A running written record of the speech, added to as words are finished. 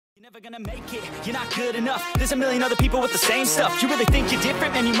You're never gonna make it, you're not good enough. There's a million other people with the same stuff. You really think you're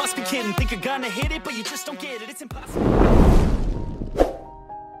different? Man, you must be kidding. Think you're gonna hit it, but you just don't get it. It's impossible.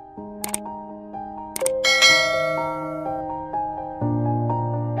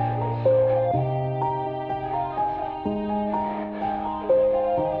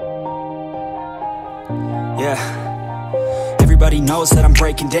 Yeah. Everybody knows that I'm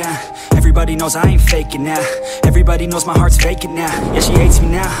breaking down. Everybody knows I ain't faking now. Everybody knows my heart's vacant now. Yeah, she hates me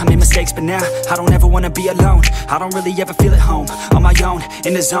now, I made mistakes, but now I don't ever wanna be alone. I don't really ever feel at home. On my own,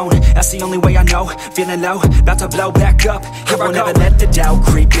 in the zone, that's the only way I know. Feeling low, about to blow back up. I won't ever let the doubt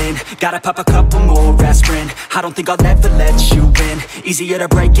creep in. Gotta pop a couple more aspirin. I don't think I'll ever let you in. Easier to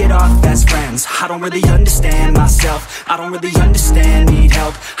break it off best friends. I don't really understand myself. I don't really understand, need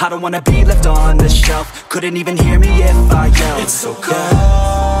help. I don't wanna be left on the shelf. Couldn't even hear me if I yelled. It's so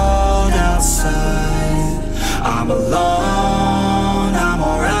cold outside, I'm alone, I'm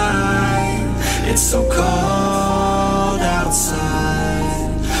alright. It's so cold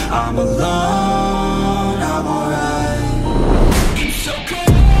outside, I'm alone, I'm alright. It's so cold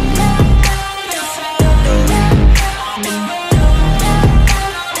outside, I'm alone.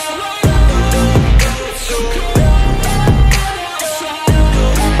 It's so cold outside,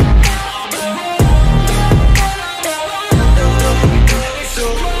 I'm alone.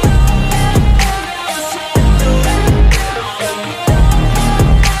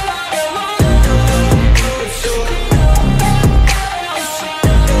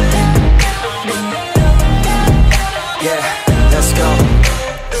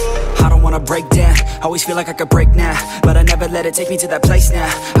 Break down, always feel like I could break now, but I never let it take me to that place now.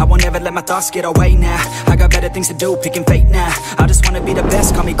 I won't ever let my thoughts get away now. I got better things to do, picking fate now. I just wanna be the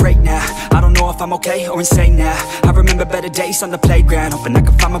best, call me great now. I don't know if I'm okay or insane now. I remember better days on the playground, hoping I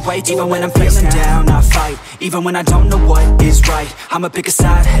can find my way. Even when I'm feeling down, I fight. Even when I don't know what is right, I'ma pick a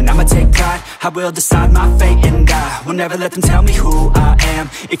side and I'ma take pride. I will decide my fate and I will never let them tell me who I am.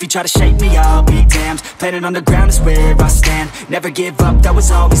 If you try to shape me, I'll be damned. Planet on the ground is where I stand. Never give up, that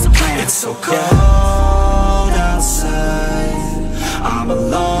was always the plan. It's so cold outside, I'm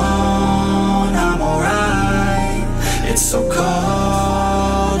alone, I'm alright. It's so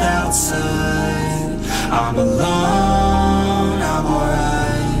cold outside, I'm alone, I'm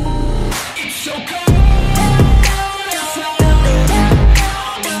alright. It's so cold.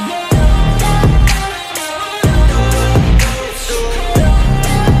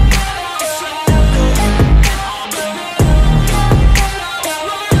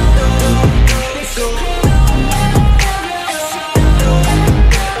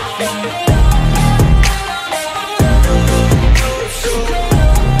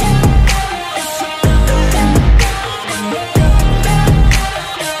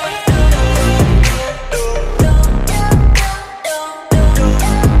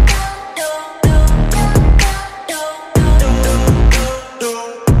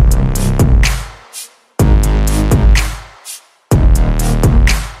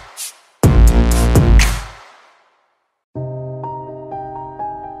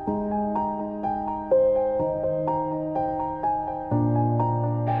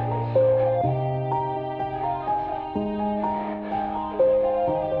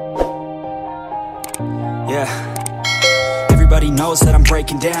 Yeah. Everybody knows that I'm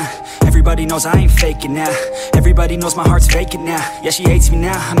breaking down. Everybody knows I ain't faking now. Everybody knows my heart's vacant now. Yeah, she hates me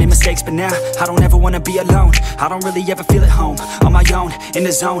now, I made mistakes, but now I don't ever wanna be alone. I don't really ever feel at home. On my own, in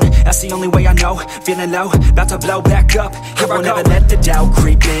the zone, that's the only way I know. Feeling low, about to blow back up. I won't ever let the doubt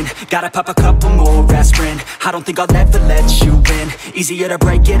creep in. Gotta pop a couple more aspirin. I don't think I'll ever let you in. Easier to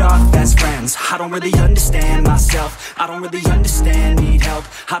break it off best friends. I don't really understand myself. I don't really understand, need help.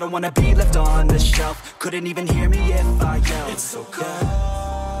 I don't wanna be left on the shelf. Couldn't even hear me if I yelled. It's so cold